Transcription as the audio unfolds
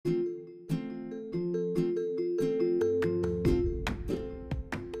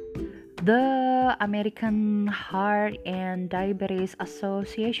The American Heart and Diabetes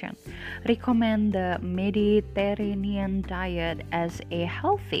Association recommend the Mediterranean diet as a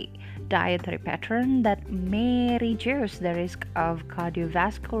healthy dietary pattern that may reduce the risk of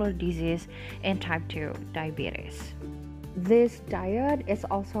cardiovascular disease and type 2 diabetes. This diet is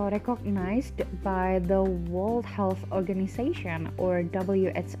also recognized by the World Health Organization or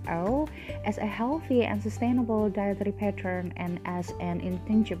WHO as a healthy and sustainable dietary pattern and as an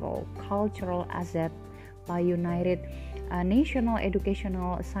intangible cultural asset by United National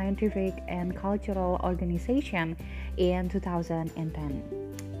Educational, Scientific, and Cultural Organization in 2010.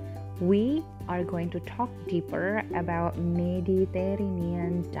 We are going to talk deeper about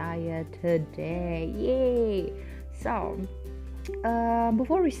Mediterranean diet today. Yay! So,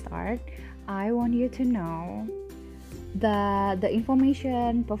 before we start, I want you to know that the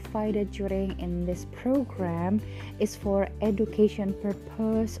information provided during in this program is for education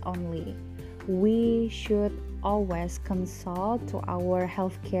purpose only. We should always consult to our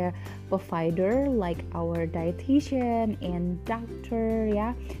healthcare provider like our dietitian and doctor,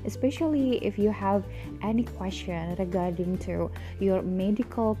 yeah, especially if you have any question regarding to your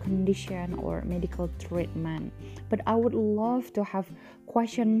medical condition or medical treatment. But I would love to have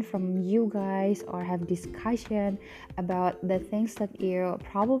question from you guys or have discussion about the things that you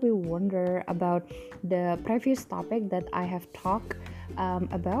probably wonder about the previous topic that I have talked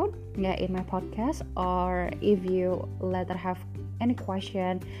about, yeah, in my podcast, or if you later have any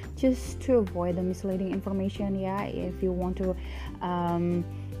question just to avoid the misleading information, yeah, if you want to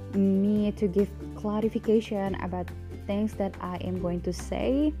me to give clarification about things that I am going to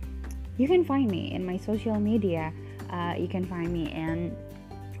say, you can find me in my social media. You can find me in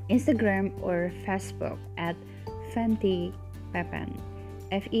Instagram or Facebook at Fenty Pepen,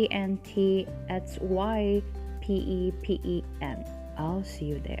 FENTHYPEPEN. I'll see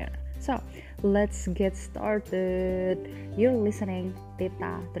you there. So let's get started. You're listening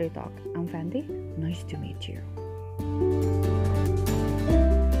Tita Tri Talk. I'm Fenty. Nice to meet you.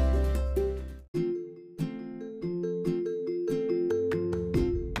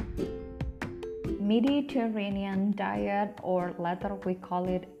 Mediterranean diet, or later we call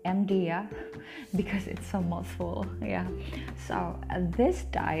it MDIA because it's so mouthful, yeah. So this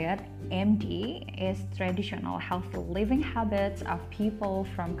diet, MD, is traditional healthy living habits of people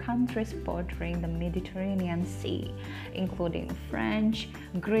from countries bordering the Mediterranean Sea, including France,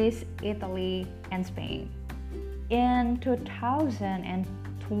 Greece, Italy, and Spain. In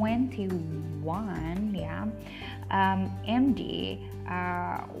 2021, yeah, MD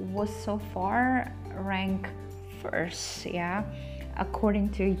was so far ranked first, yeah, according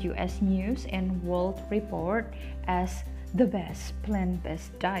to US News and World Report, as the best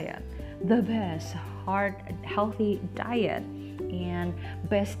plant-based diet, the best heart healthy diet, and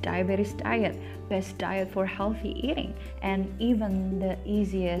best diabetes diet, best diet for healthy eating, and even the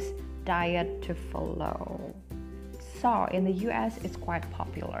easiest diet to follow. So in the US it's quite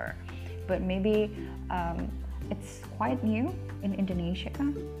popular, but maybe it's quite new in Indonesia.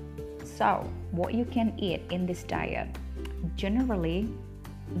 So what you can eat in this diet? Generally,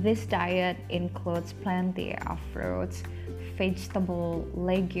 this diet includes plenty of fruits, vegetables,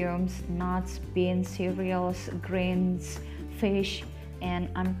 legumes, nuts, beans, cereals, grains, fish, and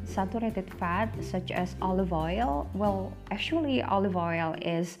unsaturated fat such as olive oil. Well, actually olive oil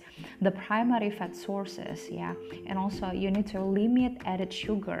is the primary fat sources, yeah. And also you need to limit added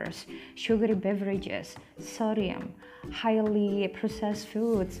sugars, sugary beverages, sodium, highly processed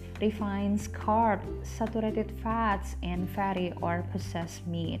foods, refined carbs, saturated fats, and fatty or processed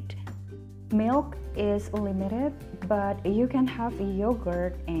meat. Milk is limited, but you can have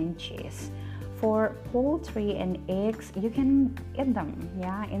yogurt and cheese. For poultry and eggs, you can eat them,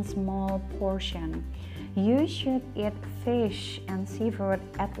 yeah, in small portion. You should eat fish and seafood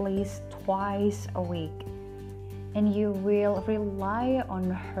at least twice a week. And you will rely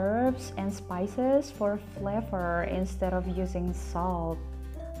on herbs and spices for flavor instead of using salt.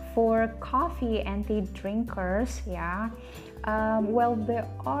 For coffee and tea drinkers, yeah, well, they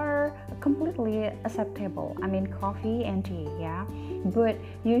are completely acceptable. I mean, coffee and tea, yeah, but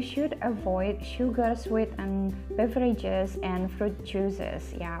you should avoid sugar sweetened beverages and fruit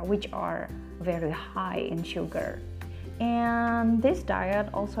juices, yeah, which are very high in sugar. And this diet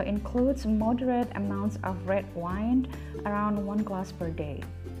also includes moderate amounts of red wine, around 1 glass per day,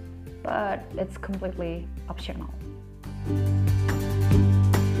 but it's completely optional.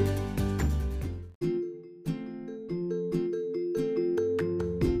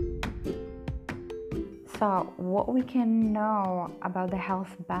 So, what we can know about the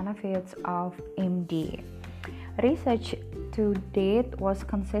health benefits of MD? Research to date was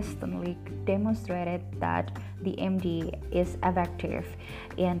consistently demonstrated that the MD is effective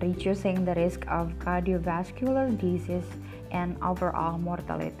in reducing the risk of cardiovascular disease and overall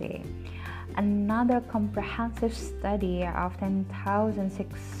mortality. Another comprehensive study of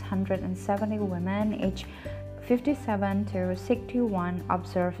 10,670 women aged 57 to 61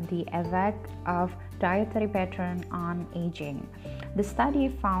 observed the effect of dietary pattern on aging. The study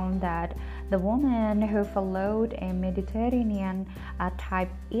found that the women who followed a Mediterranean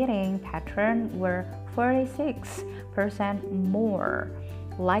type eating pattern were 46% more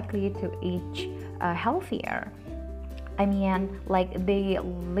likely to age healthier. Like they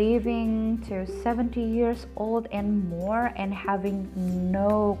living to 70 years old and more and having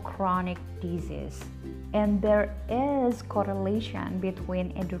no chronic disease. And there is correlation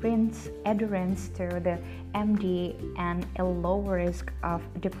between adherence to the MD and a lower risk of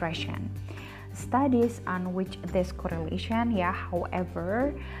depression. Studies on which this correlation,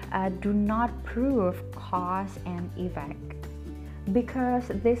 however, do not prove cause and effect, because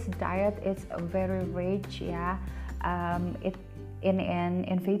this diet is very rich,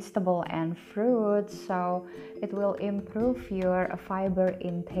 in vegetable and fruits, so it will improve your fiber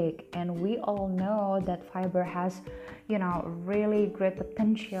intake. And we all know that fiber has, really great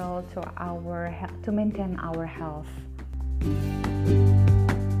potential to maintain our health.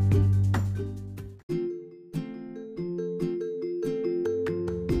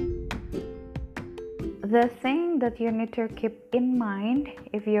 The thing that you need to keep in mind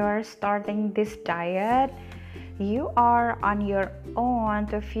if you are starting this diet, you are on your own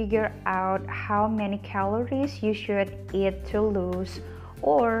to figure out how many calories you should eat to lose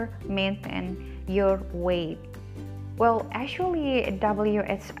or maintain your weight. Well, actually,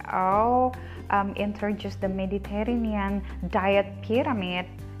 WHO introduced the Mediterranean diet pyramid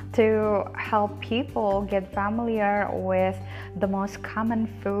to help people get familiar with the most common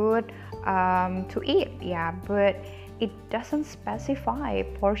food to eat, but it doesn't specify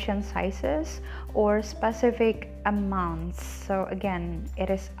portion sizes or specific amounts. So again,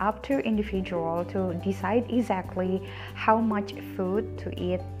 it is up to individual to decide exactly how much food to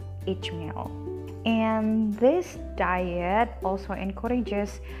eat each meal. And this diet also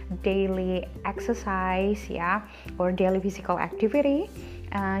encourages daily exercise, or daily physical activity,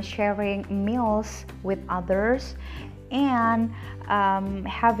 sharing meals with others, and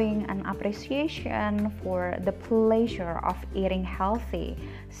having an appreciation for the pleasure of eating healthy.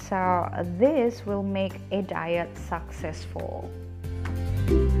 So this will make a diet successful.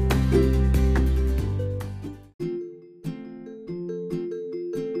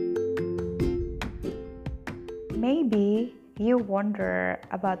 Maybe you wonder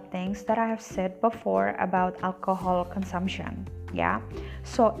about things that I have said before about alcohol consumption.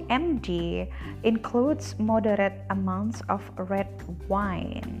 So MD includes moderate amounts of red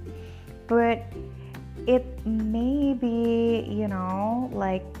wine, but it may be,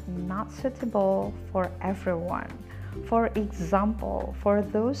 not suitable for everyone. For example, for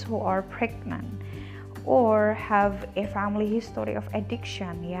those who are pregnant or have a family history of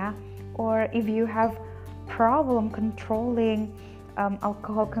addiction, or if you have problem controlling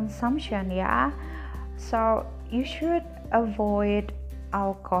alcohol consumption, so you should avoid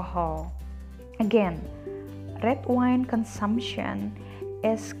alcohol. Again, red wine consumption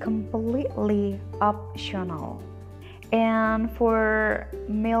is completely optional. And for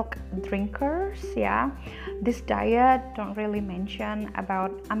milk drinkers, this diet don't really mention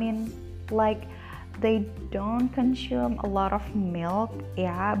about, they don't consume a lot of milk,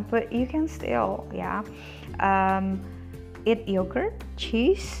 but you can still, eat yogurt,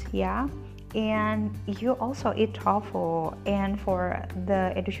 cheese, and you also eat tofu. And for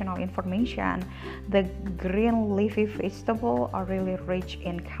the additional information, the green leafy vegetables are really rich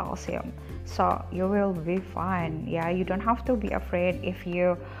in calcium, so you will be fine. You don't have to be afraid if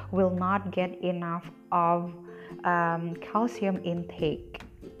you will not get enough of calcium intake.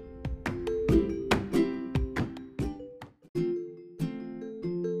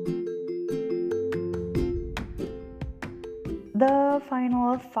 The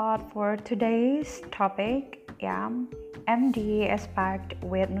final thought for today's topic, MD is packed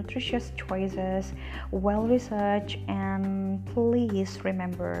with nutritious choices, well researched, and please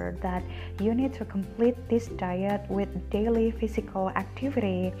remember that you need to complete this diet with daily physical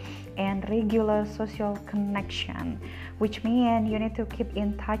activity and regular social connection, which means you need to keep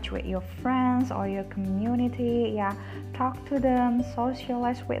in touch with your friends or your community, talk to them,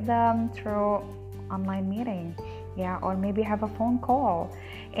 socialize with them through online meeting, or maybe have a phone call.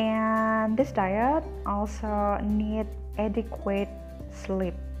 And this diet also need adequate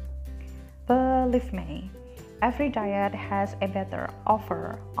sleep. Believe me, every diet has a better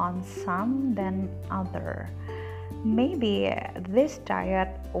offer on some than other. Maybe this diet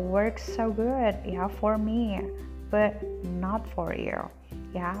works so good, yeah, for me, but not for you.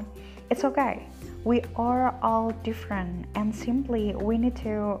 Yeah, it's okay. We are all different, and simply we need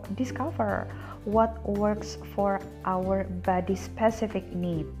to discover what works for our body specific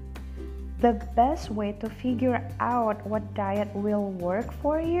need. The best way to figure out what diet will work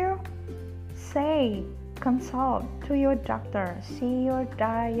for you, say, consult to your doctor, see your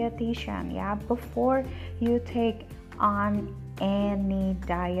dietitian, yeah, before you take on any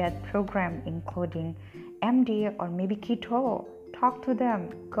diet program, including MD or maybe keto. Talk to them.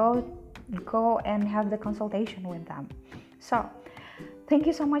 Go and have the consultation with them. So, thank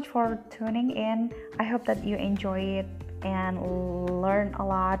you so much for tuning in. I hope that you enjoy it and learn a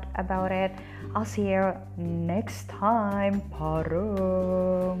lot about it. I'll see you next time.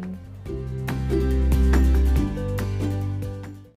 Parang.